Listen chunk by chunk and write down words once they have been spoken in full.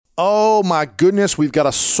Oh my goodness, we've got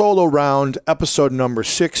a solo round, episode number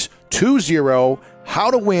 620,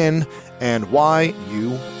 How to Win and Why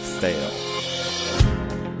You Fail.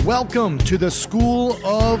 Welcome to the School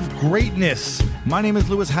of Greatness. My name is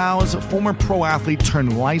Lewis Howes, former pro athlete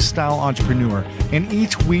turned lifestyle entrepreneur, and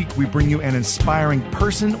each week we bring you an inspiring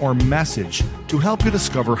person or message to help you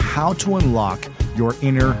discover how to unlock your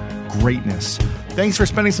inner greatness. Thanks for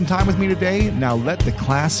spending some time with me today. Now let the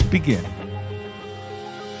class begin.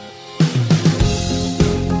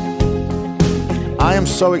 I am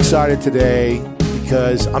so excited today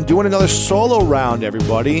because I'm doing another solo round,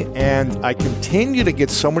 everybody, and I continue to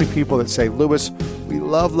get so many people that say, Lewis, we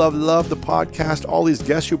love the podcast. All these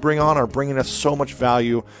guests you bring on are bringing us so much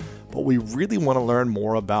value, but we really want to learn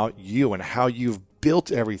more about you and how you've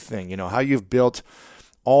built everything, how you've built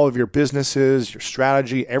all of your businesses, your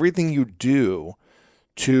strategy, everything you do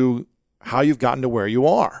to how you've gotten to where you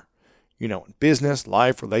are, in business,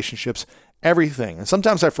 life, relationships, everything. And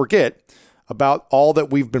sometimes I forget about all that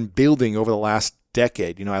we've been building over the last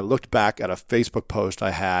decade. I looked back at a Facebook post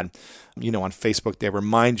I had, on Facebook, they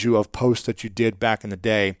remind you of posts that you did back in the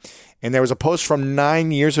day. And there was a post from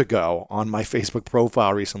 9 years ago on my Facebook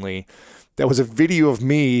profile recently that was a video of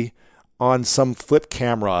me on some flip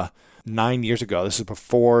camera 9 years ago. This is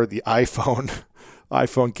before the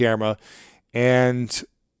iPhone camera. And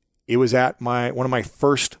it was at one of my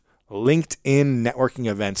first LinkedIn networking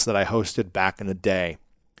events that I hosted back in the day.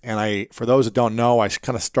 And for those that don't know, I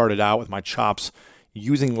kind of started out with my chops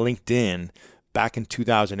using LinkedIn back in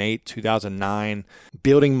 2008, 2009,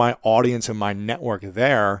 building my audience and my network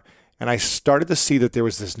there. And I started to see that there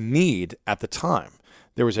was this need at the time.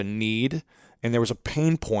 There was a need and there was a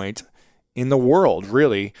pain point in the world,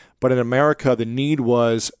 really. But in America, the need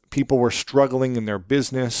was people were struggling in their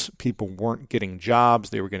business. People weren't getting jobs.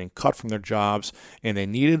 They were getting cut from their jobs. And they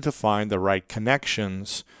needed to find the right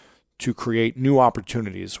connections to create new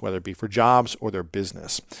opportunities, whether it be for jobs or their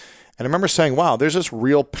business. And I remember saying, wow, there's this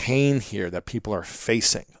real pain here that people are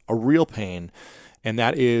facing, a real pain. And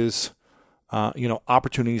that is,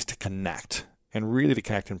 opportunities to connect and really to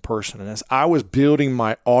connect in person. And as I was building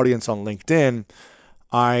my audience on LinkedIn,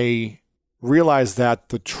 I realized that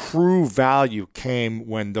the true value came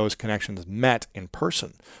when those connections met in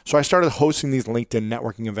person. So I started hosting these LinkedIn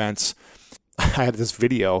networking events. I had this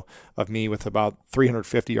video of me with about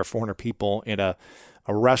 350 or 400 people in a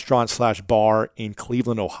restaurant/bar in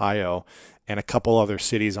Cleveland, Ohio, and a couple other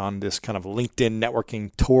cities on this kind of LinkedIn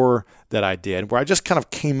networking tour that I did, where I just kind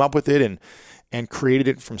of came up with it and created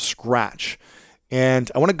it from scratch.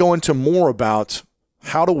 And I want to go into more about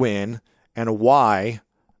how to win and why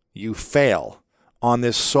you fail on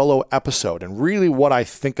this solo episode, and really what I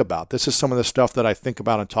think about. This is some of the stuff that I think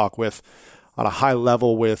about and talk with on a high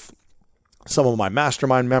level with some of my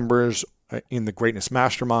mastermind members in the Greatness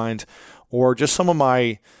Mastermind, or just some of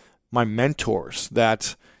my mentors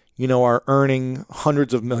that, are earning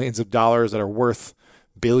hundreds of millions of dollars, that are worth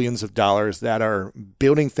billions of dollars, that are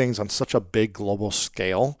building things on such a big global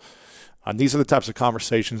scale. These are the types of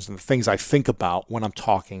conversations and the things I think about when I'm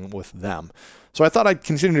talking with them. So I thought I'd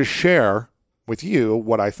continue to share with you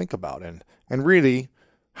what I think about and really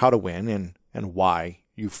how to win and why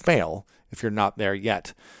you fail if you're not there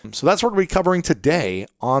yet. So that's what we'll be covering today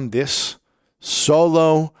on this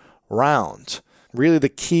solo round. Really the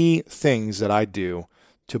key things that I do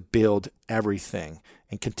to build everything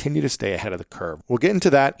and continue to stay ahead of the curve. We'll get into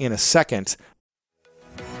that in a second.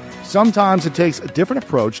 Sometimes it takes a different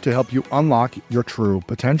approach to help you unlock your true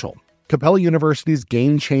potential. Capella University's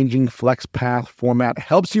game-changing FlexPath format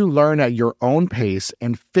helps you learn at your own pace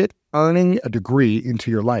and fit earning a degree into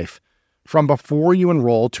your life. From before you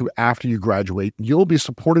enroll to after you graduate, you'll be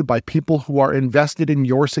supported by people who are invested in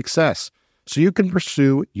your success, so you can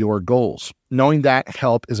pursue your goals, knowing that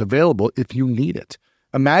help is available if you need it.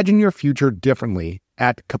 Imagine your future differently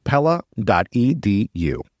at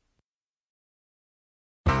capella.edu.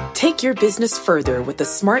 Take your business further with the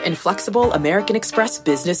smart and flexible American Express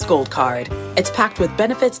Business Gold Card. It's packed with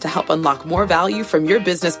benefits to help unlock more value from your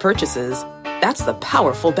business purchases. That's the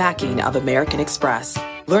powerful backing of American Express.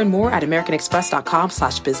 Learn more at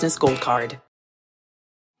americanexpress.com/businessgoldcard.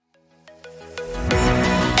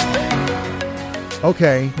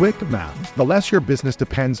 Okay, quick math. The less your business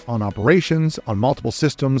depends on operations, on multiple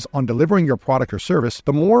systems, on delivering your product or service,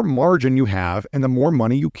 the more margin you have and the more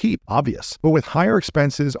money you keep. Obvious. But with higher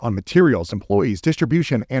expenses on materials, employees,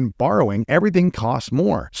 distribution, and borrowing, everything costs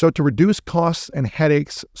more. So to reduce costs and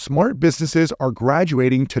headaches, smart businesses are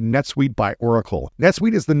graduating to NetSuite by Oracle.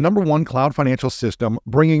 NetSuite is the #1 cloud financial system,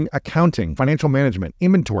 bringing accounting, financial management,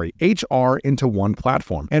 inventory, HR into one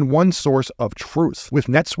platform and one source of truth. With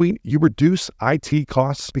NetSuite, you reduce IT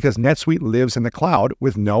costs because NetSuite lives in the cloud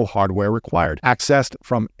with no hardware required, accessed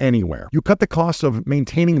from anywhere. You cut the cost of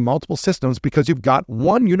maintaining multiple systems because you've got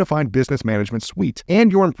one unified business management suite,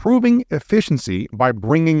 and you're improving efficiency by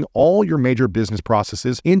bringing all your major business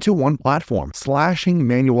processes into one platform, slashing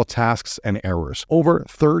manual tasks and errors. Over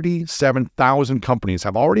 37,000 companies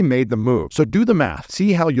have already made the move. So do the math.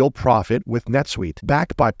 See how you'll profit with NetSuite.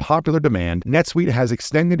 Backed by popular demand, NetSuite has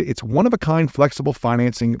extended its one-of-a-kind flexible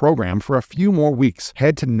financing program for a few more weeks.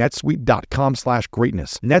 Head to netsuite.com/greatness.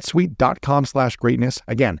 netsuite.com/greatness.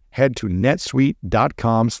 Again, head to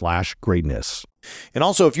netsuite.com/greatness. And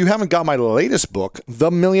also, if you haven't got my latest book,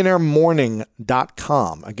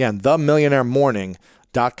 themillionairemorning.com. Again,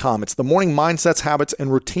 themillionairemorning.com. It's the morning mindsets, habits,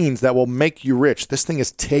 and routines that will make you rich. This thing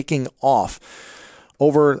is taking off.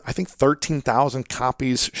 Over, I think, 13,000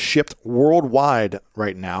 copies shipped worldwide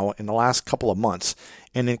right now in the last couple of months.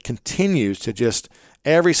 And it continues to just,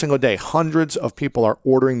 every single day, hundreds of people are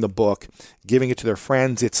ordering the book, giving it to their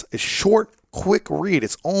friends. It's a short, quick read.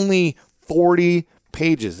 It's only 40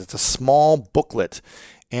 pages. It's a small booklet,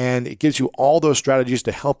 and it gives you all those strategies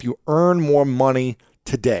to help you earn more money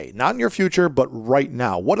today. Not in your future, but right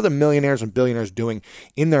now. What are the millionaires and billionaires doing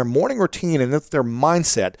in their morning routine and with their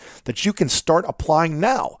mindset that you can start applying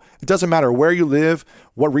now? It doesn't matter where you live,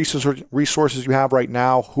 what resources you have right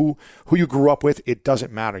now, who you grew up with. It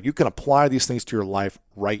doesn't matter. You can apply these things to your life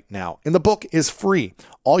right now. And the book is free.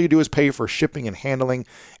 All you do is pay for shipping and handling,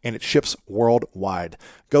 and it ships worldwide.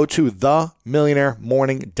 Go to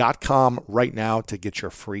themillionairemorning.com right now to get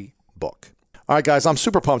your free book. All right, guys, I'm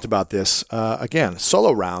super pumped about this. Again,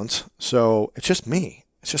 solo rounds. So it's just me.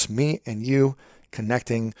 It's just me and you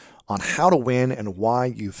connecting on how to win and why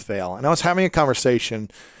you fail. And I was having a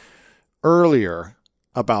conversation earlier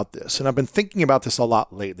about this, and I've been thinking about this a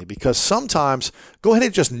lot lately, because sometimes, go ahead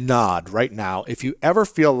and just nod right now if you ever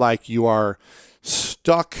feel like you are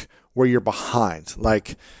stuck where you're behind,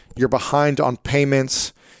 like you're behind on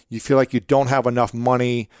payments, you feel like you don't have enough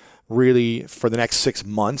money really for the next 6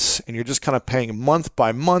 months, and you're just kind of paying month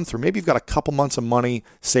by month, or maybe you've got a couple months of money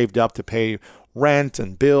saved up to pay rent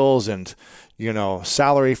and bills and,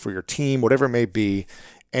 salary for your team, whatever it may be,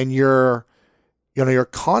 and you're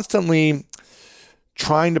constantly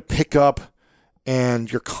trying to pick up, and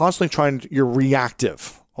you're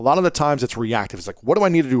reactive. A lot of the times it's reactive. It's like, what do I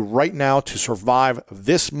need to do right now to survive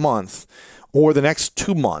this month or the next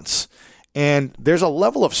 2 months? And there's a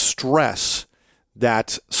level of stress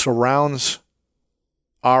that surrounds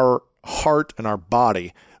our heart and our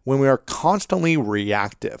body when we are constantly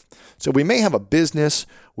reactive. So we may have a business,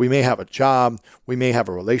 we may have a job, we may have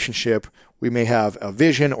a relationship, we may have a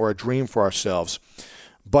vision or a dream for ourselves.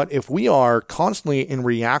 But if we are constantly in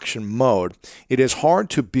reaction mode, it is hard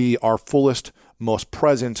to be our fullest, most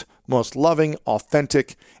present, most loving,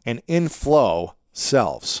 authentic, and in flow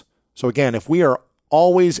selves. So again, if we are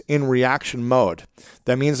always in reaction mode,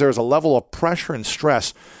 that means there's a level of pressure and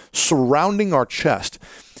stress surrounding our chest,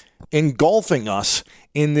 engulfing us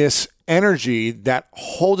in this energy that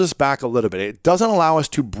holds us back a little bit. It doesn't allow us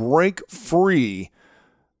to break free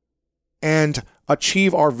and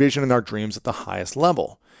achieve our vision and our dreams at the highest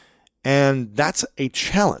level. And that's a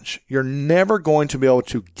challenge. You're never going to be able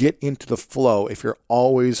to get into the flow if you're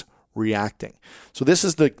always reacting. So this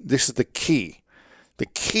is the key. The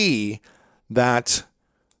key that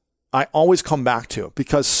I always come back to,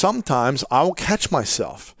 because sometimes I will catch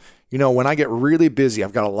myself. When I get really busy,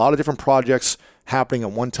 I've got a lot of different projects happening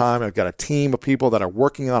at one time. I've got a team of people that are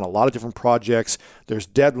working on a lot of different projects. There's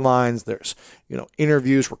deadlines. There's,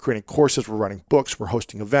 interviews. We're creating courses. We're writing books. We're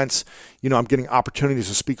hosting events. I'm getting opportunities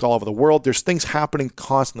to speak all over the world. There's things happening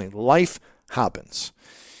constantly. Life happens.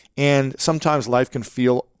 And sometimes life can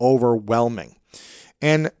feel overwhelming.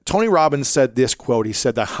 And Tony Robbins said this quote. He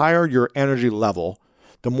said, the higher your energy level,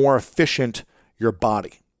 the more efficient your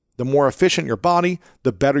body. The more efficient your body,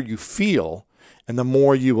 the better you feel, and the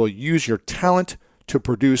more you will use your talent to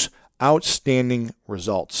produce outstanding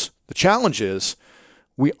results. The challenge is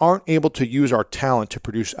we aren't able to use our talent to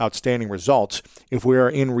produce outstanding results if we are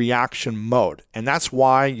in reaction mode. And that's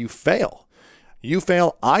why you fail. You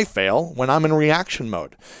fail, I fail when I'm in reaction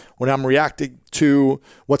mode. When I'm reacting to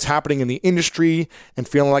what's happening in the industry and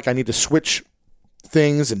feeling like I need to switch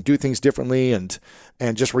things and do things differently and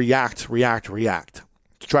just react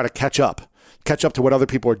to try to catch up to what other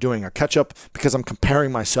people are doing, or catch up because I'm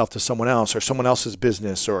comparing myself to someone else or someone else's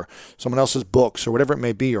business or someone else's books or whatever it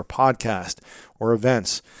may be, or podcast or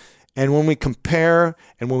events. And when we compare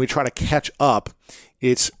and when we try to catch up,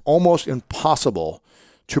 it's almost impossible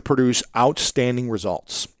to produce outstanding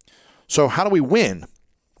results. So how do we win?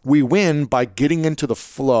 We win by getting into the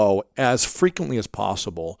flow as frequently as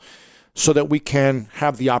possible so that we can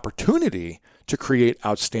have the opportunity to create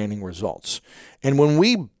outstanding results. And when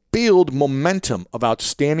we build momentum of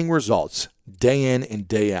outstanding results day in and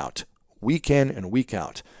day out, week in and week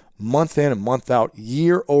out, month in and month out,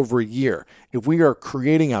 year over year, if we are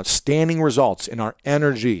creating outstanding results in our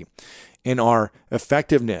energy, in our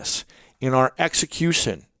effectiveness, in our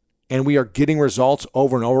execution, and we are getting results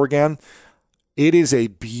over and over again, it is a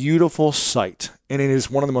beautiful sight, and it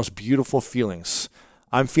is one of the most beautiful feelings.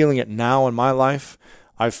 I'm feeling it now in my life.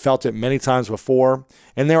 I've felt it many times before,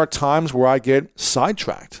 and there are times where I get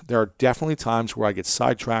sidetracked. There are definitely times where I get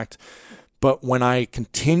sidetracked, but when I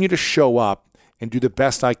continue to show up and do the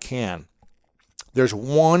best I can, there's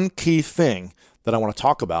one key thing that I want to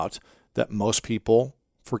talk about that most people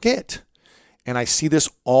forget, and I see this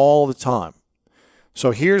all the time.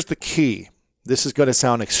 So here's the key. This is going to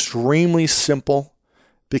sound extremely simple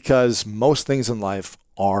because most things in life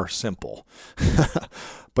are simple.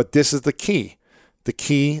 But this is the key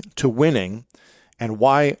to winning, and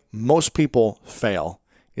why most people fail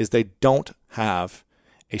is they don't have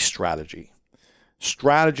a strategy.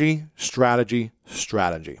 Strategy.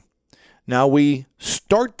 Now, we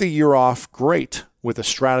start the year off great with a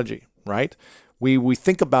strategy, right? We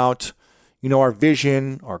think about, our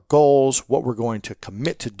vision, our goals, what we're going to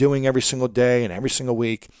commit to doing every single day and every single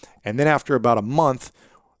week. And then after about a month,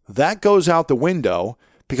 that goes out the window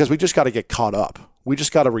because we just got to get caught up. We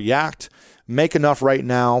just got to react, make enough right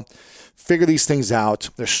now, figure these things out.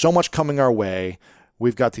 There's so much coming our way.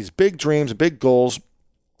 We've got these big dreams, big goals.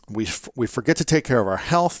 We forget to take care of our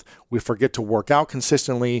health. We forget to work out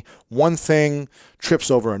consistently. One thing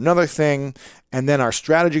trips over another thing, and then our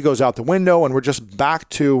strategy goes out the window, and we're just back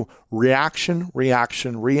to reaction.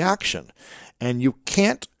 And you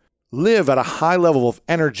can't live at a high level of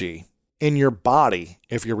energy in your body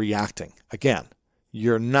if you're reacting. Again,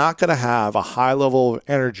 you're not going to have a high level of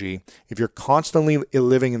energy if you're constantly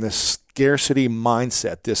living in this scarcity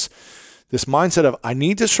mindset, this mindset of, I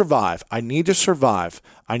need to survive. I need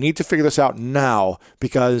to figure this out now,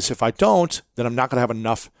 because if I don't, then I'm not going to have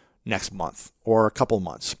enough next month or a couple of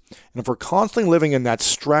months. And if we're constantly living in that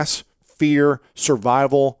stress, fear,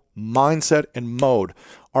 survival mindset and mode,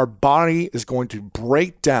 our body is going to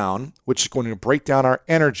break down, which is going to break down our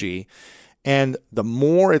energy. And the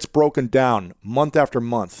more it's broken down month after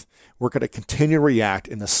month, we're going to continue to react,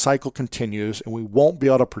 and the cycle continues, and we won't be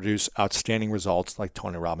able to produce outstanding results like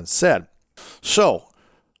Tony Robbins said. So,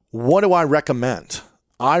 what do I recommend?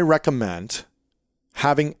 I recommend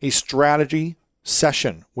having a strategy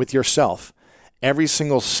session with yourself every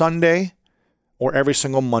single Sunday or every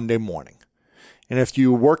single Monday morning. And if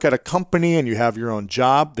you work at a company and you have your own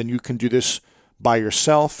job, then you can do this by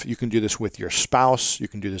yourself. You can do this with your spouse. You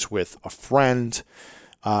can do this with a friend.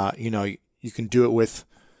 You can do it with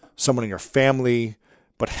someone in your family.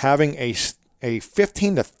 But having a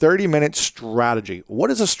 15 to 30 minute strategy.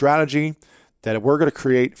 What is a strategy that we're going to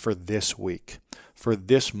create for this week, for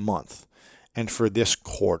this month, and for this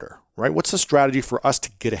quarter, right? What's the strategy for us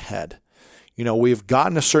to get ahead? We've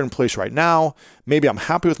gotten a certain place right now. Maybe I'm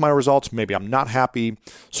happy with my results. Maybe I'm not happy.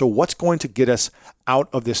 So what's going to get us out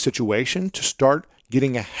of this situation to start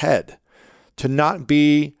getting ahead? To not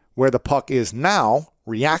be where the puck is now,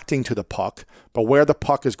 reacting to the puck, but where the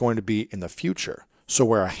puck is going to be in the future. So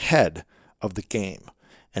we're ahead of the game.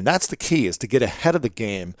 And that's the key, is to get ahead of the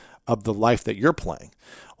game of the life that you're playing.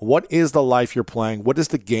 What is the life you're playing? What is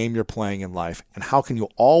the game you're playing in life? And how can you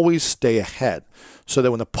always stay ahead so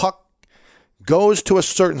that when the puck goes to a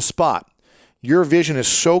certain spot, your vision is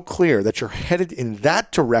so clear that you're headed in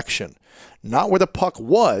that direction, not where the puck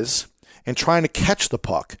was and trying to catch the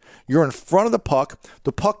puck. You're in front of the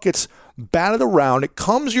puck gets batted around, it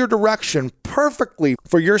comes your direction perfectly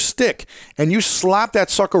for your stick, and you slap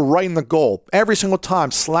that sucker right in the goal. Every single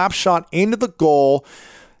time, slap shot into the goal,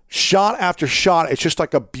 shot after shot. It's just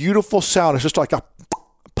like a beautiful sound. It's just like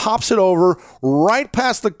pops it over right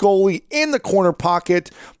past the goalie in the corner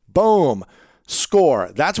pocket. Boom.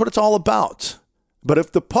 Score. That's what it's all about. But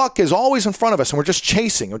if the puck is always in front of us and we're just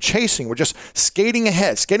chasing, we're just skating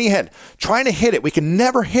ahead, trying to hit it, we can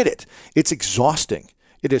never hit it. It's exhausting.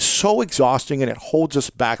 It is so exhausting, and it holds us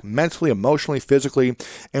back mentally, emotionally, physically,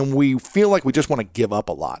 and we feel like we just want to give up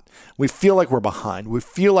a lot. We feel like we're behind. We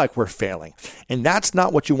feel like we're failing. And that's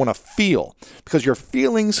not what you want to feel, because your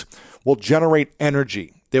feelings will generate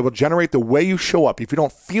energy. They will generate the way you show up. If you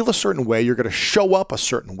don't feel a certain way, you're going to show up a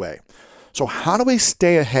certain way. So how do we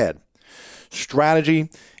stay ahead? Strategy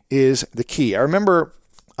is the key. I remember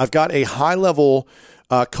I've got a high-level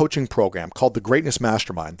coaching program called the Greatness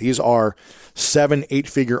Mastermind. These are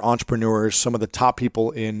 7-8-figure entrepreneurs, some of the top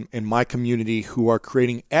people in my community who are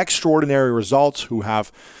creating extraordinary results, who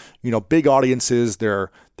have, big audiences. They're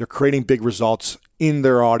creating big results in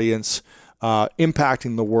their audience,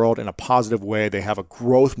 impacting the world in a positive way. They have a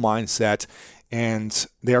growth mindset, and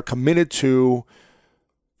they are committed to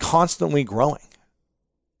constantly growing.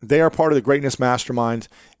 They are part of the Greatness Mastermind,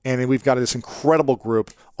 and we've got this incredible group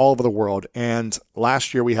all over the world. And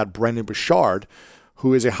last year we had Brendon Burchard,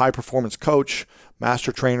 who is a high-performance coach,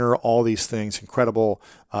 master trainer, all these things, incredible,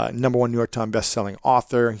 #1 New York Times best-selling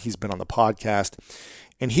author. He's been on the podcast.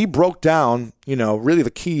 And he broke down, really the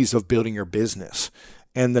keys of building your business.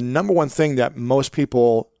 And the number one thing that most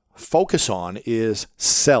people focus on is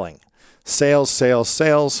selling. Sales, sales,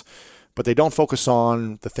 sales. But they don't focus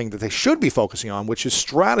on the thing that they should be focusing on, which is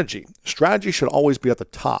strategy. Strategy should always be at the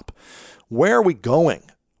top. Where are we going?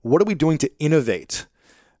 What are we doing to innovate?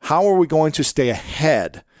 How are we going to stay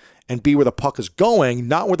ahead and be where the puck is going,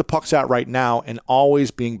 not where the puck's at right now, and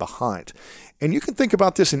always being behind? And you can think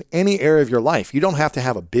about this in any area of your life. You don't have to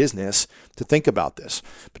have a business to think about this,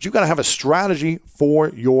 but you've got to have a strategy for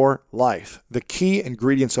your life. The key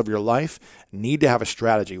ingredients of your life need to have a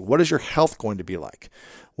strategy. What is your health going to be like?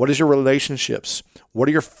 What is your relationships? What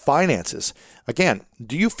are your finances? Again,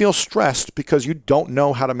 do you feel stressed because you don't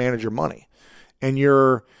know how to manage your money and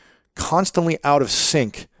you're constantly out of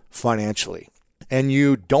sync financially and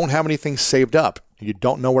you don't have anything saved up? You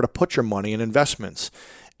don't know where to put your money in investments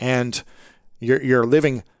and you're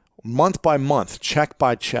living month by month, check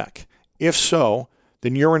by check. If so,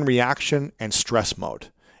 then you're in reaction and stress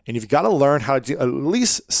mode. And you've got to learn how to at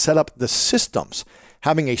least set up the systems,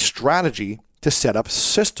 having a strategy to set up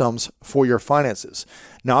systems for your finances.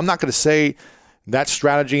 Now, I'm not going to say that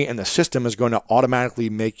strategy and the system is going to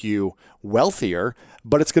automatically make you wealthier,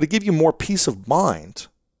 but it's going to give you more peace of mind,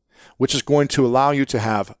 which is going to allow you to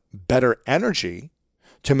have better energy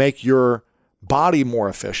to make your body more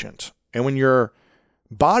efficient. And when your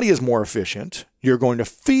body is more efficient, you're going to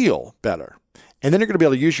feel better. And then you're going to be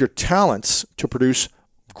able to use your talents to produce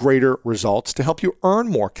greater results, to help you earn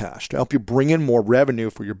more cash, to help you bring in more revenue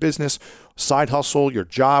for your business, side hustle, your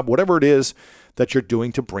job, whatever it is that you're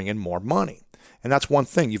doing to bring in more money. And that's one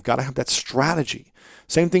thing. You've got to have that strategy.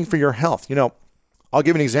 Same thing for your health. I'll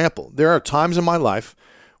give an example. There are times in my life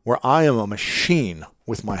where I am a machine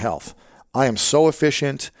with my health. I am so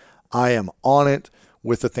efficient. I am on it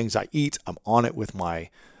with the things I eat. I'm on it with my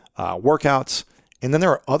workouts. And then there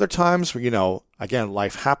are other times where, again,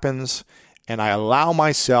 life happens and I allow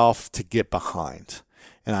myself to get behind.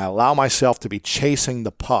 And I allow myself to be chasing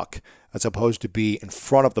the puck as opposed to be in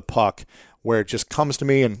front of the puck where it just comes to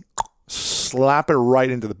me and slap it right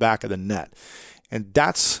into the back of the net. And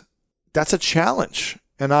that's a challenge.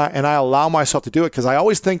 And I allow myself to do it because I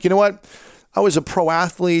always think, I was a pro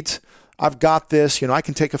athlete. I've got this. I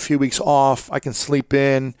can take a few weeks off. I can sleep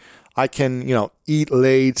in. I can, eat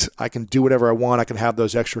late. I can do whatever I want. I can have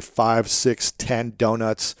those extra 5, 6, 10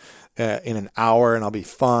 donuts in an hour and I'll be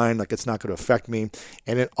fine. Like it's not going to affect me.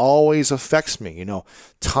 And it always affects me.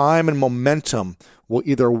 Time and momentum will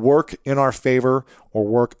either work in our favor or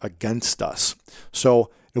work against us. So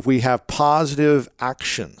if we have positive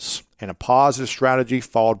actions and a positive strategy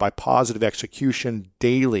followed by positive execution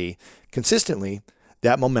daily, consistently,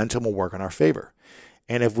 that momentum will work in our favor.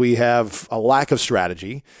 And if we have a lack of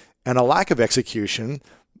strategy and a lack of execution,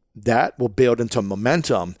 that will build into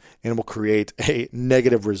momentum and will create a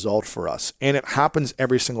negative result for us. And it happens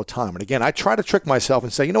every single time. And again, I try to trick myself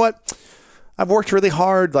and say, you know what? I've worked really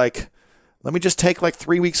hard. Let me just take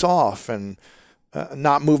 3 weeks off and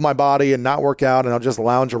not move my body and not work out. And I'll just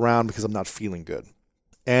lounge around because I'm not feeling good.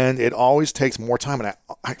 And it always takes more time. And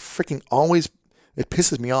I freaking always, it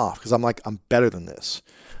pisses me off because I'm like, I'm better than this.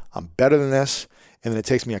 I'm better than this. And then it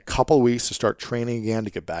takes me a couple of weeks to start training again,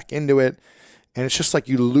 to get back into it. And it's just like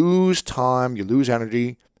you lose time, you lose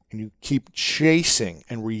energy, and you keep chasing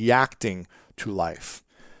and reacting to life.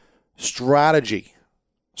 Strategy.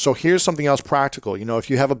 So here's something else practical. If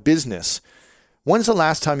you have a business, when's the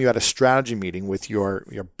last time you had a strategy meeting with your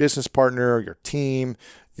business partner, your team,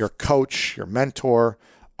 your coach, your mentor,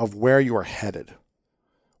 of where you are headed?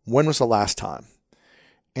 When was the last time?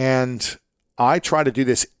 And I try to do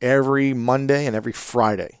this every Monday and every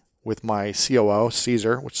Friday with my COO,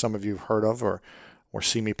 Caesar, which some of you have heard of or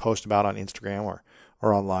see me post about on Instagram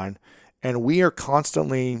or online. And we are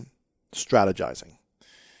constantly strategizing.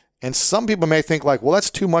 And some people may think like, well,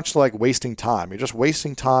 that's too much like wasting time. You're just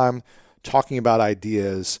wasting time talking about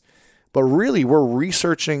ideas. But really, we're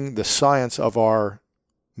researching the science of our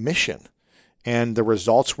mission and the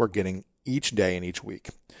results we're getting each day and each week.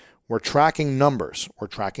 We're tracking numbers. We're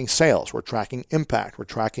tracking sales. We're tracking impact. We're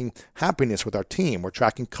tracking happiness with our team. We're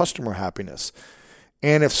tracking customer happiness.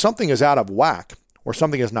 And if something is out of whack or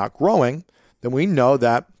something is not growing, then we know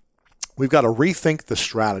that we've got to rethink the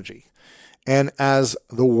strategy. And as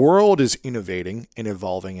the world is innovating and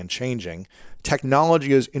evolving and changing,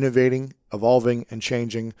 technology is innovating, evolving, and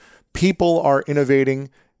changing. People are innovating,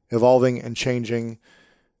 evolving, and changing.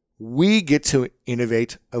 We get to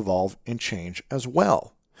innovate, evolve, and change as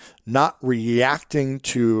well. Not reacting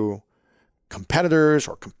to competitors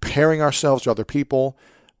or comparing ourselves to other people,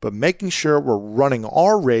 but making sure we're running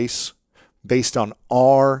our race based on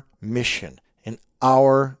our mission and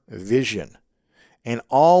our vision. And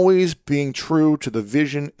always being true to the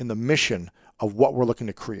vision and the mission of what we're looking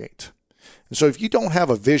to create. And so if you don't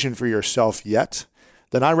have a vision for yourself yet,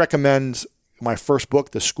 then I recommend my first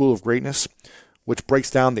book, The School of Greatness, which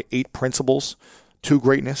breaks down the 8 principles to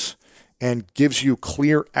greatness and gives you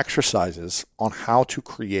clear exercises on how to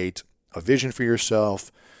create a vision for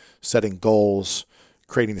yourself, setting goals,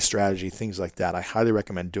 creating the strategy, things like that. I highly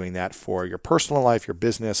recommend doing that for your personal life, your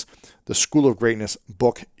business. The School of Greatness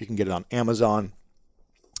book, you can get it on Amazon.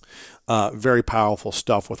 Very powerful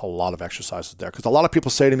stuff with a lot of exercises there. Because a lot of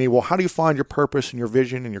people say to me, well, how do you find your purpose and your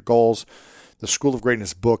vision and your goals? The School of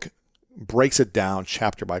Greatness book breaks it down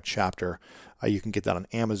chapter by chapter. You can get that on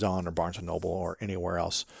Amazon or Barnes & Noble or anywhere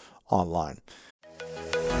else online.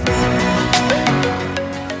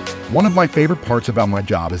 One of my favorite parts about my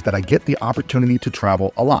job is that I get the opportunity to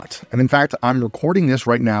travel a lot. And in fact, I'm recording this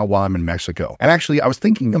right now while I'm in Mexico. And actually, I was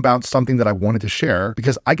thinking about something that I wanted to share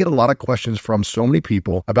because I get a lot of questions from so many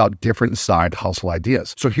people about different side hustle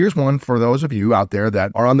ideas. So here's one for those of you out there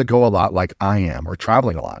that are on the go a lot like I am or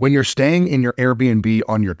traveling a lot. When you're staying in your Airbnb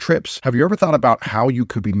on your trips, have you ever thought about how you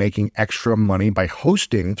could be making extra money by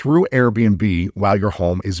hosting through Airbnb while your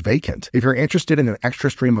home is vacant? If you're interested in an extra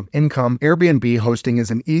stream of income, Airbnb hosting is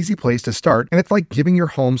an easy place to start, and it's like giving your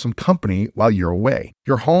home some company while you're away.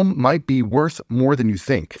 Your home might be worth more than you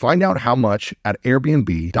think. Find out how much at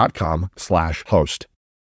airbnb.com/host.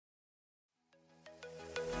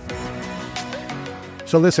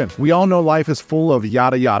 So listen, we all know life is full of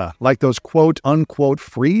yada yada, like those quote unquote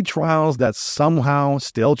free trials that somehow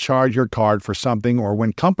still charge your card for something, or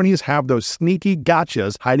when companies have those sneaky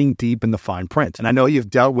gotchas hiding deep in the fine print. And I know you've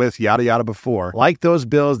dealt with yada yada before, like those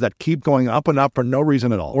bills that keep going up and up for no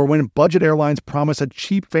reason at all, or when budget airlines promise a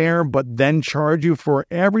cheap fare but then charge you for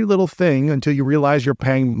every little thing until you realize you're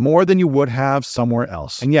paying more than you would have somewhere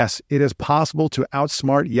else. And yes, it is possible to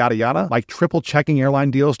outsmart yada yada, like triple checking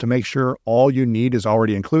airline deals to make sure all you need is already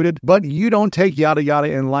included, but you don't take yada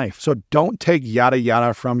yada in life. So don't take yada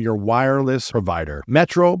yada from your wireless provider.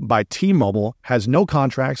 Metro by T-Mobile has no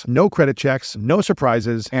contracts, no credit checks, no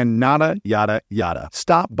surprises, and nada yada yada.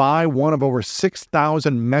 Stop by one of over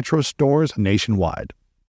 6,000 Metro stores nationwide.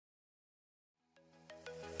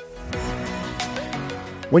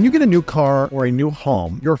 When you get a new car or a new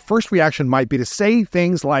home, your first reaction might be to say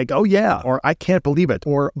things like, oh yeah, or I can't believe it,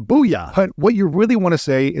 or booyah. But what you really want to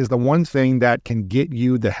say is the one thing that can get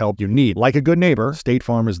you the help you need. Like a good neighbor, State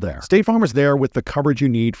Farm is there. State Farm is there with the coverage you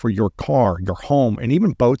need for your car, your home, and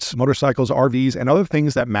even boats, motorcycles, RVs, and other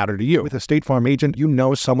things that matter to you. With a State Farm agent, you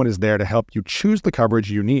know someone is there to help you choose the coverage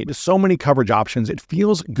you need. With so many coverage options, it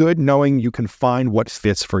feels good knowing you can find what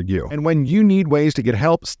fits for you. And when you need ways to get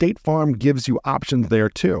help, State Farm gives you options there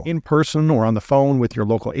too. In person or on the phone with your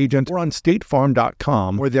local agent or on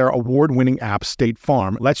statefarm.com, where their award-winning app State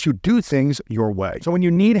Farm lets you do things your way. So when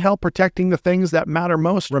you need help protecting the things that matter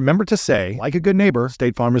most, remember to say, like a good neighbor,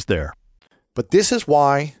 State Farm is there. But this is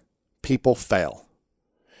why people fail.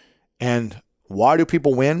 And why do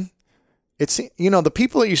people win? It's, the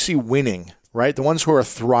people that you see winning, right? The ones who are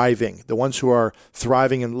thriving,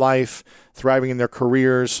 in life, thriving in their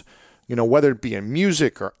careers, whether it be in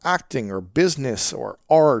music or acting or business or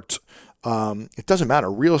art, it doesn't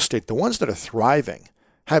matter, real estate, the ones that are thriving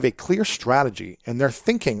have a clear strategy and they're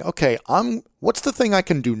thinking, okay, what's the thing I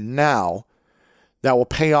can do now that will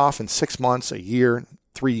pay off in 6 months, a year,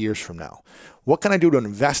 3 years from now? What can I do to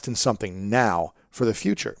invest in something now for the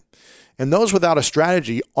future? And those without a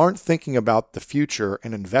strategy aren't thinking about the future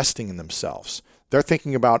and investing in themselves. They're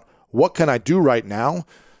thinking about what can I do right now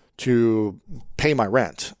to pay my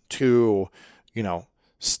rent, to,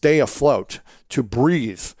 stay afloat, to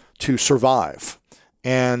breathe, to survive.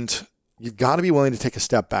 And you've got to be willing to take a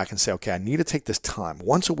step back and say, okay, I need to take this time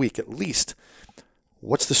once a week at least.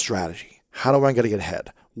 What's the strategy? How am I going to get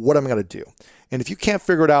ahead? What am I going to do? And if you can't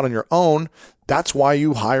figure it out on your own, that's why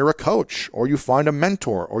you hire a coach, or you find a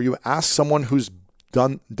mentor, or you ask someone who's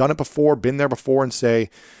done it before, been there before, and say,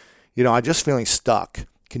 I'm just feeling stuck.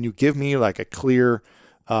 Can you give me like a clear,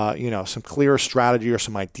 some clear strategy or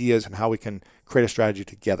some ideas on how we can create a strategy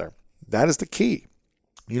together? That is the key.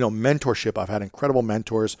 Mentorship. I've had incredible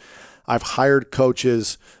mentors. I've hired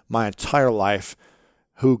coaches my entire life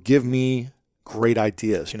who give me great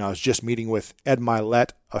ideas. I was just meeting with Ed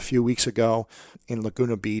Milet a few weeks ago in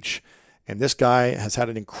Laguna Beach, and this guy has had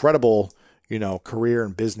an incredible, career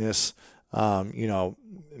in business,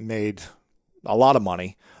 made a lot of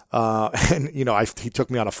money. And he took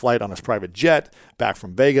me on a flight on his private jet back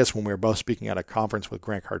from Vegas when we were both speaking at a conference with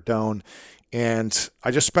Grant Cardone. And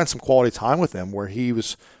I just spent some quality time with him where he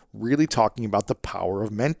was really talking about the power of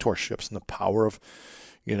mentorships and the power of,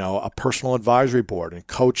 a personal advisory board and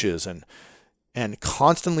coaches and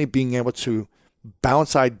constantly being able to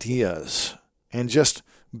bounce ideas and just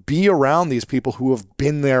be around these people who have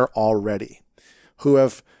been there already, who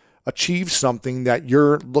have achieved something that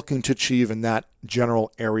you're looking to achieve in that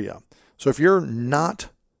general area. So if you're not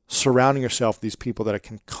surrounding yourself with these people that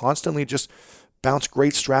can constantly just bounce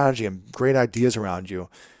great strategy and great ideas around you,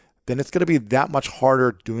 then it's going to be that much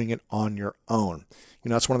harder doing it on your own.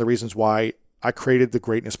 That's one of the reasons why I created the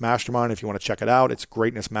Greatness Mastermind. If you want to check it out, it's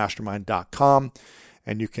greatnessmastermind.com,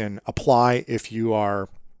 and you can apply if you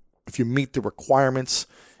meet the requirements.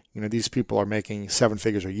 These people are making 7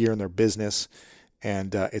 figures a year in their business,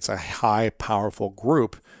 and it's a high, powerful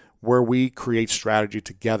group where we create strategy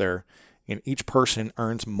together, and each person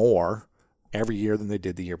earns more every year than they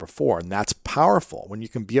did the year before. And that's powerful when you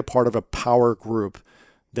can be a part of a power group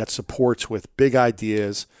that supports with big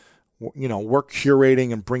ideas. We're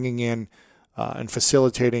curating and bringing in and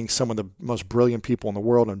facilitating some of the most brilliant people in the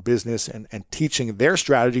world in business and teaching their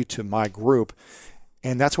strategy to my group.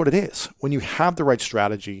 And that's what it is. When you have the right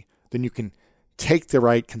strategy, then you can take the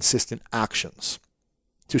right consistent actions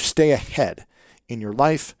to stay ahead in your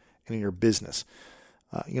life and in your business.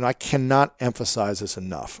 I cannot emphasize this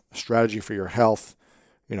enough. Strategy for your health.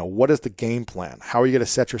 What is the game plan? How are you going to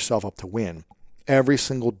set yourself up to win every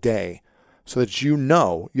single day so that you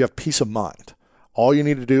have peace of mind? All you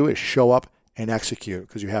need to do is show up and execute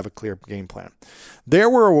because you have a clear game plan. There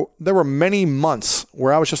were many months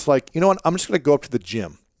where I was just like, you know what? I'm just going to go up to the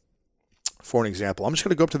gym. For an example, I'm just going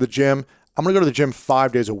to go up to the gym. I'm going to go to the gym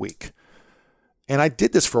 5 days a week. And I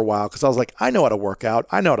did this for a while because I was like, I know how to work out.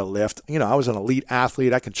 I know how to lift. I was an elite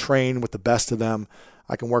athlete. I can train with the best of them.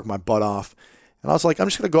 I can work my butt off. And I was like, I'm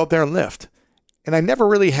just going to go up there and lift. And I never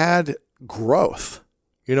really had growth.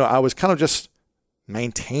 I was kind of just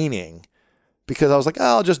maintaining because I was like,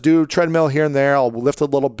 I'll just do treadmill here and there. I'll lift a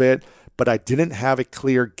little bit. But I didn't have a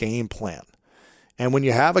clear game plan. And when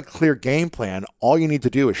you have a clear game plan, all you need to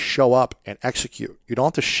do is show up and execute. You don't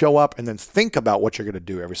have to show up and then think about what you're going to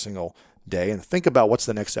do every single day and think about what's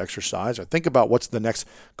the next exercise or think about what's the next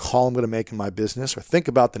call I'm going to make in my business or think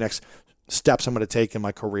about the next steps I'm going to take in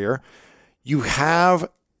my career. You have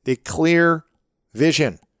a clear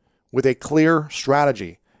vision with a clear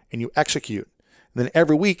strategy and you execute. And then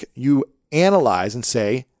every week you analyze and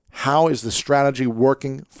say, how is the strategy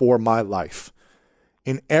working for my life?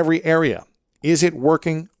 In every area, is it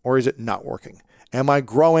working or is it not working? Am I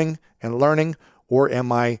growing and learning or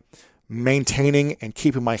am I maintaining and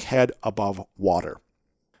keeping my head above water?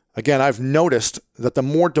 Again, I've noticed that the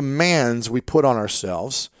more demands we put on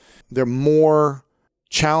ourselves, the more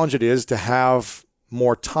challenge it is to have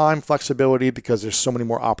more time flexibility because there's so many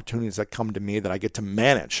more opportunities that come to me that I get to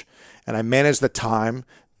manage. And I manage the time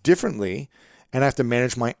differently and I have to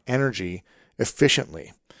manage my energy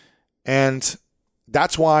efficiently. And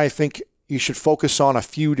that's why I think you should focus on a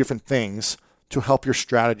few different things to help your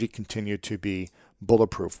strategy continue to be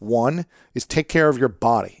bulletproof. One is take care of your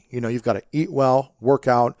body. You've got to eat well, work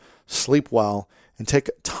out, sleep well, and take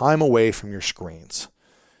time away from your screens.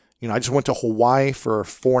 I just went to Hawaii for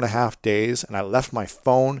 4.5 days and I left my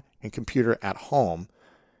phone and computer at home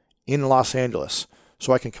in Los Angeles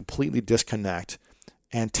so I can completely disconnect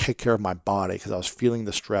and take care of my body because I was feeling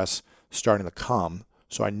the stress starting to come.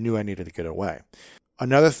 So I knew I needed to get away.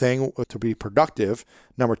 Another thing to be productive,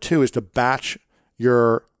 number 2, is to batch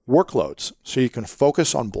your workloads so you can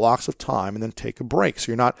focus on blocks of time and then take a break.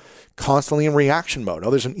 So you're not constantly in reaction mode. Oh,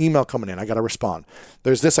 there's an email coming in. I got to respond.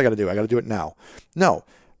 There's this I got to do. I got to do it now. No,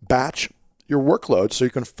 batch your workload so you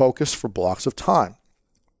can focus for blocks of time.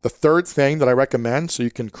 The third thing that I recommend so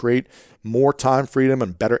you can create more time freedom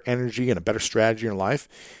and better energy and a better strategy in your life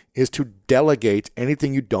is to delegate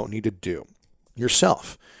anything you don't need to do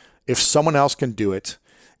yourself. If someone else can do it,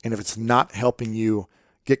 and if it's not helping you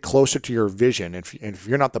get closer to your vision, and if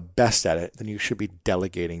you're not the best at it, then you should be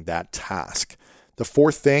delegating that task. The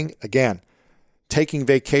fourth thing, again, taking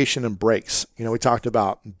vacation and breaks. We talked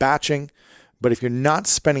about batching, but if you're not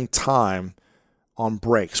spending time on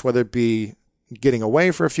breaks, whether it be getting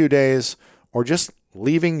away for a few days or just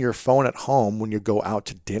leaving your phone at home when you go out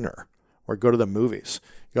to dinner or go to the movies.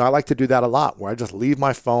 I like to do that a lot, where I just leave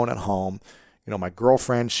my phone at home. My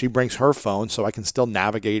girlfriend, she brings her phone so I can still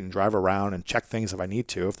navigate and drive around and check things if I need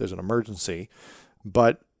to, if there's an emergency.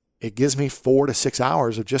 But it gives me 4 to 6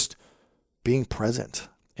 hours of just being present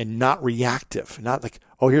and not reactive, not like,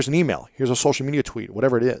 oh, here's an email, here's a social media tweet,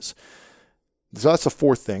 whatever it is. So that's the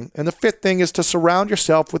fourth thing. And the fifth thing is to surround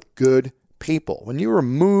yourself with good people. When you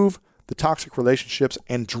remove the toxic relationships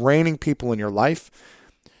and draining people in your life,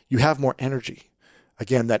 you have more energy.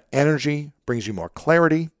 Again, that energy brings you more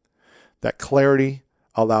clarity. That clarity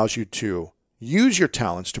allows you to use your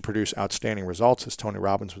talents to produce outstanding results, as Tony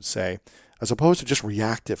Robbins would say, as opposed to just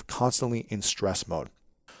reactive, constantly in stress mode.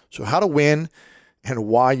 So how to win and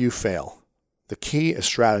why you fail. The key is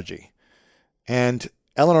strategy. And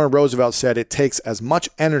Eleanor Roosevelt said it takes as much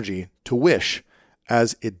energy to wish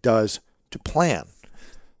as it does to plan.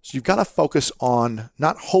 So you've got to focus on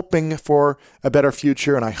not hoping for a better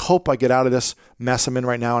future, and I hope I get out of this mess I'm in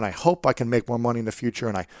right now, and I hope I can make more money in the future,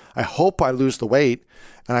 and I hope I lose the weight,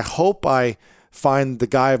 and I hope I find the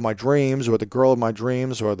guy of my dreams or the girl of my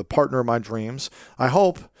dreams or the partner of my dreams.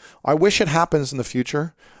 I wish it happens in the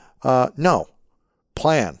future. No.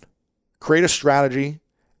 Plan. Create a strategy.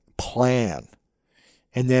 Plan.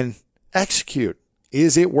 And then execute.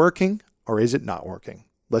 Is it working or is it not working?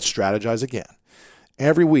 Let's strategize again.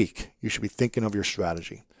 Every week, you should be thinking of your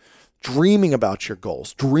strategy, dreaming about your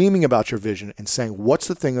goals, dreaming about your vision, and saying, what's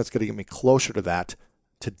the thing that's going to get me closer to that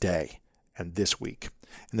today and this week?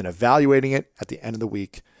 And then evaluating it at the end of the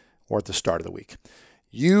week or at the start of the week.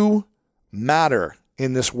 You matter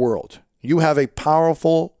in this world. You have a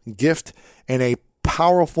powerful gift and a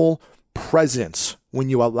powerful presence when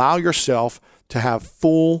you allow yourself to have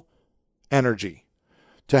full energy,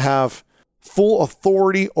 to have full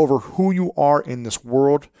authority over who you are in this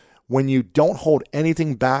world, when you don't hold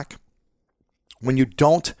anything back, when you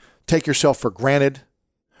don't take yourself for granted,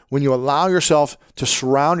 when you allow yourself to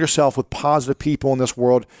surround yourself with positive people in this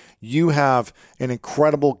world. You have an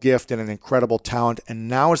incredible gift and an incredible talent, and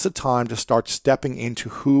now is the time to start stepping into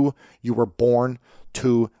who you were born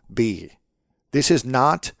to be. This is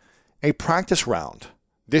not a practice round.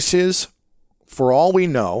 This is, for all we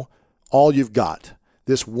know, all you've got.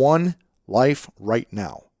 This one life right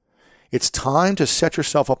now. It's time to set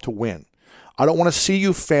yourself up to win. I don't want to see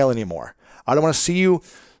you fail anymore. I don't want to see you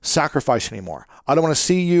sacrifice anymore. I don't want to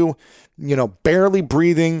see you, barely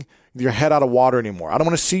breathing your head out of water anymore. I don't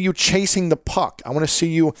want to see you chasing the puck. I want to see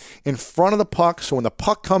you in front of the puck. So when the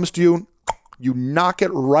puck comes to you, you knock it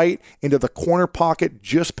right into the corner pocket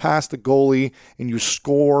just past the goalie, and you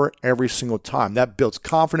score every single time. That builds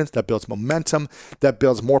confidence, that builds momentum, that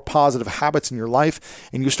builds more positive habits in your life,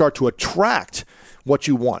 and you start to attract what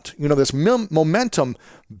you want. This momentum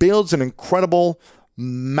builds an incredible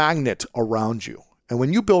magnet around you. And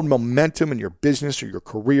when you build momentum in your business or your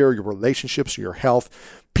career, your relationships, or your health,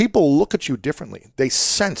 people look at you differently. They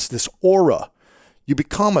sense this aura. You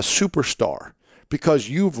become a superstar, because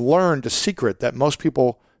you've learned a secret that most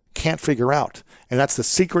people can't figure out. And that's the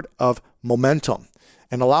secret of momentum,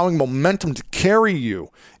 and allowing momentum to carry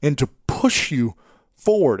you and to push you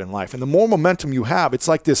forward in life. And the more momentum you have, it's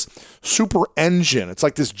like this super engine. It's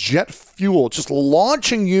like this jet fuel, just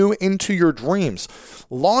launching you into your dreams,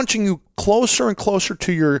 launching you closer and closer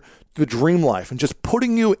to the dream life, and just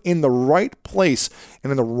putting you in the right place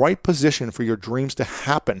and in the right position for your dreams to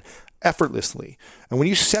happen effortlessly. And when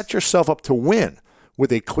you set yourself up to win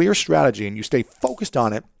with a clear strategy and you stay focused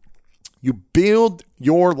on it, you build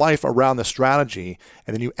your life around the strategy,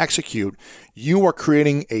 and then you execute. You are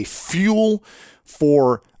creating a fuel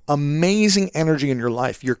for amazing energy in your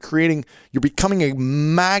life. You're becoming a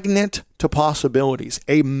magnet to possibilities,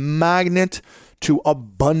 a magnet to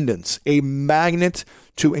abundance, a magnet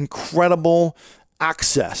to incredible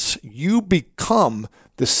access. You become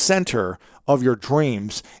the center of your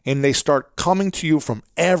dreams, and they start coming to you from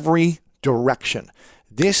every direction.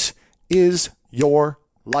 This is your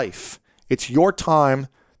life. It's your time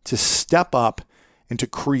to step up and to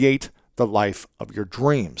create the life of your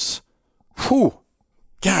dreams. Whew.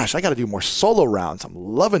 Gosh, I got to do more solo rounds. I'm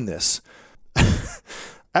loving this.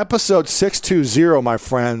 Episode 620, my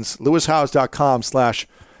friends.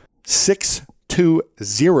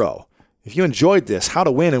 LewisHowes.com/620. If you enjoyed this, how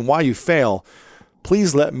to win and why you fail,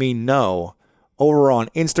 please let me know. Over on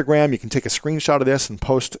Instagram, you can take a screenshot of this and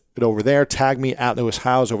post it over there. Tag me at Lewis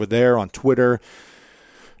Howes over there on Twitter.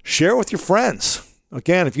 Share it with your friends.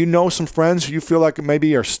 Again, if you know some friends who you feel like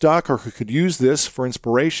maybe are stuck or who could use this for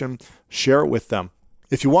inspiration, share it with them.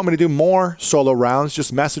 If you want me to do more solo rounds,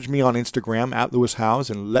 just message me on Instagram at Lewis Howes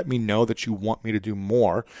and let me know that you want me to do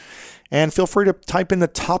more. And feel free to type in the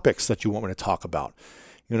topics that you want me to talk about.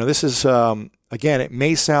 This is, again, it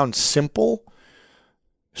may sound simple,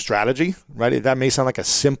 strategy, right? That may sound like a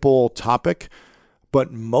simple topic,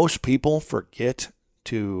 but most people forget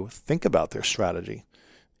to think about their strategy.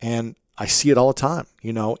 And I see it all the time,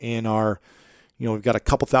 in our, we've got a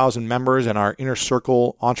couple thousand members in our Inner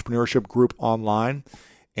Circle entrepreneurship group online.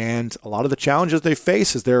 And a lot of the challenges they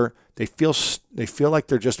face is they feel like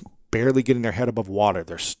they're just barely getting their head above water.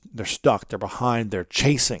 They're stuck, they're behind, they're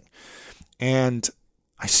chasing. And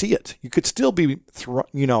I see it. You could still be,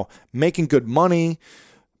 making good money,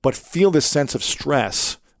 but feel this sense of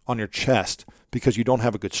stress on your chest because you don't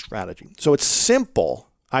have a good strategy. So it's simple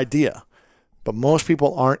idea, but most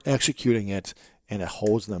people aren't executing it, and it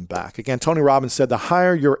holds them back. Again, Tony Robbins said, the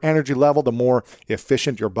higher your energy level, the more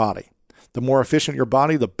efficient your body. The more efficient your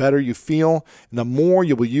body, the better you feel, and the more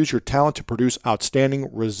you will use your talent to produce outstanding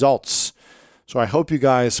results. So I hope you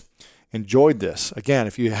guys enjoyed this. Again,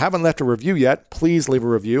 if you haven't left a review yet, please leave a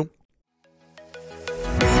review.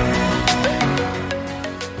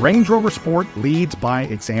 Range Rover Sport leads by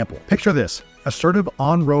example. Picture this. Assertive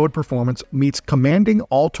on-road performance meets commanding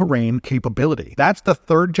all-terrain capability. That's the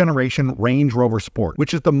third-generation Range Rover Sport,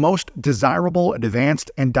 which is the most desirable,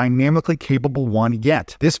 advanced, and dynamically capable one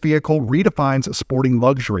yet. This vehicle redefines sporting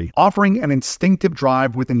luxury, offering an instinctive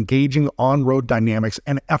drive with engaging on-road dynamics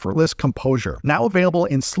and effortless composure. Now available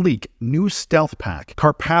in sleek, new Stealth Pack,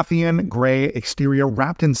 Carpathian gray exterior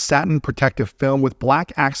wrapped in satin protective film with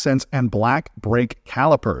black accents and black brake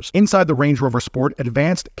calipers. Inside the Range Rover Sport,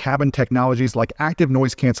 advanced cabin technologies like active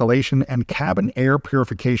noise cancellation and cabin air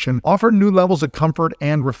purification offer new levels of comfort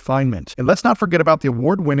and refinement. And let's not forget about the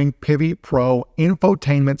award-winning Pivi Pro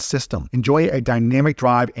infotainment system. Enjoy a dynamic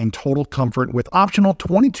drive in total comfort with optional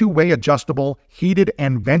 22-way adjustable, heated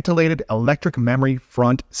and ventilated electric memory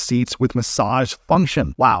front seats with massage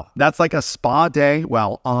function. Wow, that's like a spa day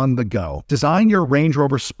while on the go. Design your Range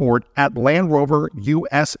Rover Sport at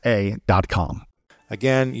LandRoverUSA.com.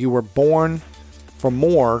 Again, you were born for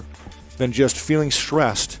more than just feeling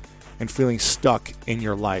stressed and feeling stuck in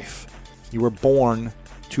your life. You were born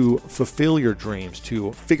to fulfill your dreams,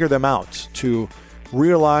 to figure them out, to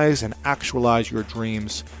realize and actualize your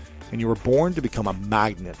dreams. And you were born to become a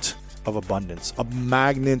magnet of abundance, a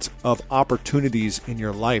magnet of opportunities in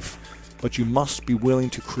your life. But you must be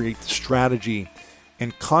willing to create the strategy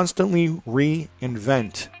and constantly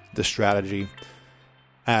reinvent the strategy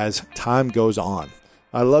as time goes on.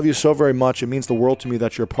 I love you so very much. It means the world to me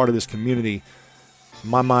that you're a part of this community. In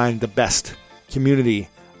my mind, the best community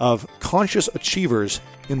of conscious achievers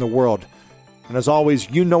in the world. And as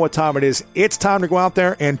always, you know what time it is. It's time to go out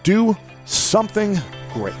there and do something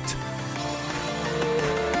great.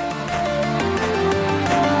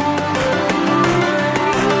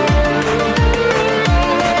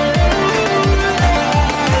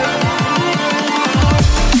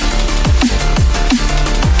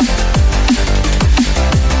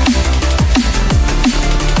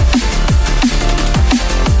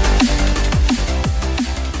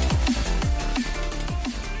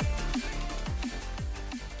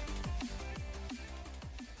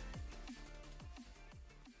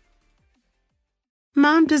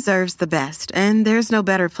 Mom deserves the best, and there's no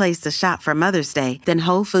better place to shop for Mother's Day than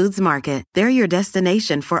Whole Foods Market. They're your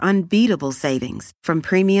destination for unbeatable savings, from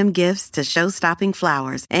premium gifts to show-stopping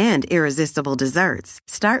flowers and irresistible desserts.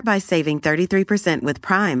 Start by saving 33% with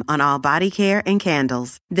Prime on all body care and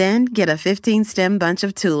candles. Then get a 15-stem bunch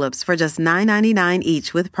of tulips for just $9.99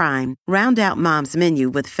 each with Prime. Round out Mom's menu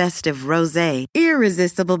with festive rosé,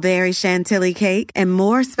 irresistible berry chantilly cake, and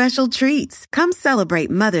more special treats. Come celebrate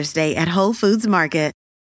Mother's Day at Whole Foods Market.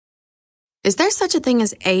 Is there such a thing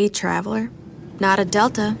as a traveler? Not a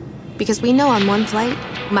Delta. Because we know on one flight,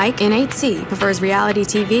 Mike in 8C prefers reality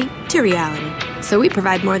TV to reality. So we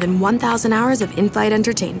provide more than 1,000 hours of in-flight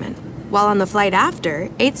entertainment. While on the flight after,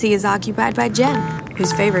 8C is occupied by Jen,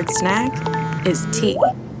 whose favorite snack is tea.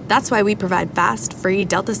 That's why we provide fast, free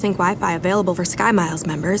Delta Sync Wi-Fi available for SkyMiles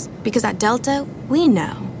members. Because at Delta, we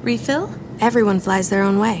know. Refill? Everyone flies their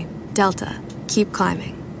own way. Delta. Keep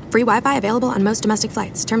climbing. Free Wi-Fi available on most domestic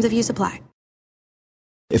flights. Terms of use apply.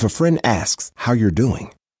 If a friend asks how you're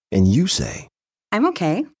doing, And you say, I'm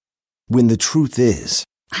okay. when the truth is,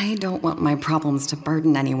 I don't want my problems to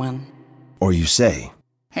burden anyone. or you say,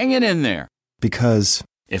 hang it in there. because,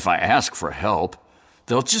 If I ask for help,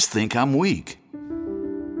 they'll just think I'm weak.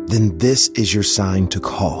 then this is your sign to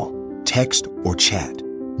call, text, or chat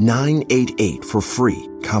 988 for free,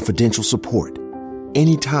 confidential support.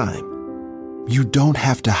 Anytime. You don't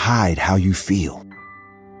have to hide how you feel.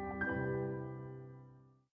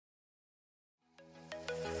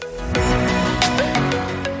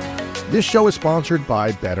 This show is sponsored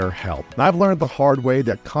by BetterHelp. And I've learned the hard way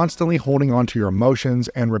that constantly holding on to your emotions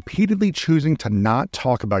and repeatedly choosing to not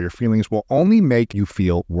talk about your feelings will only make you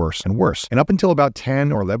feel worse and worse. And up until about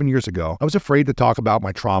 10 or 11 years ago, I was afraid to talk about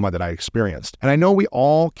my trauma that I experienced. And I know we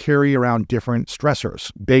all carry around different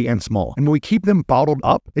stressors, big and small. And when we keep them bottled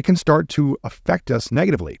up, it can start to affect us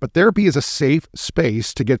negatively. But therapy is a safe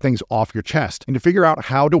space to get things off your chest and to figure out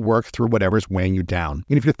how to work through whatever's weighing you down.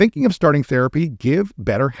 And if you're thinking of starting therapy, give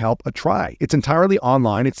BetterHelp a try. It's entirely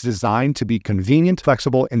online. It's designed to be convenient,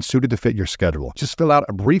 flexible, and suited to fit your schedule. Just fill out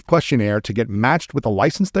a brief questionnaire to get matched with a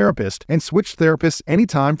licensed therapist and switch therapists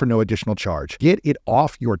anytime for no additional charge. Get it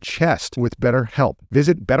off your chest with BetterHelp.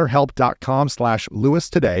 Visit betterhelp.com/Lewis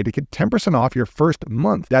today to get 10% off your first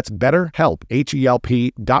month. That's BetterHelp,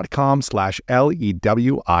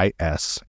 HELP.com/LEWIS.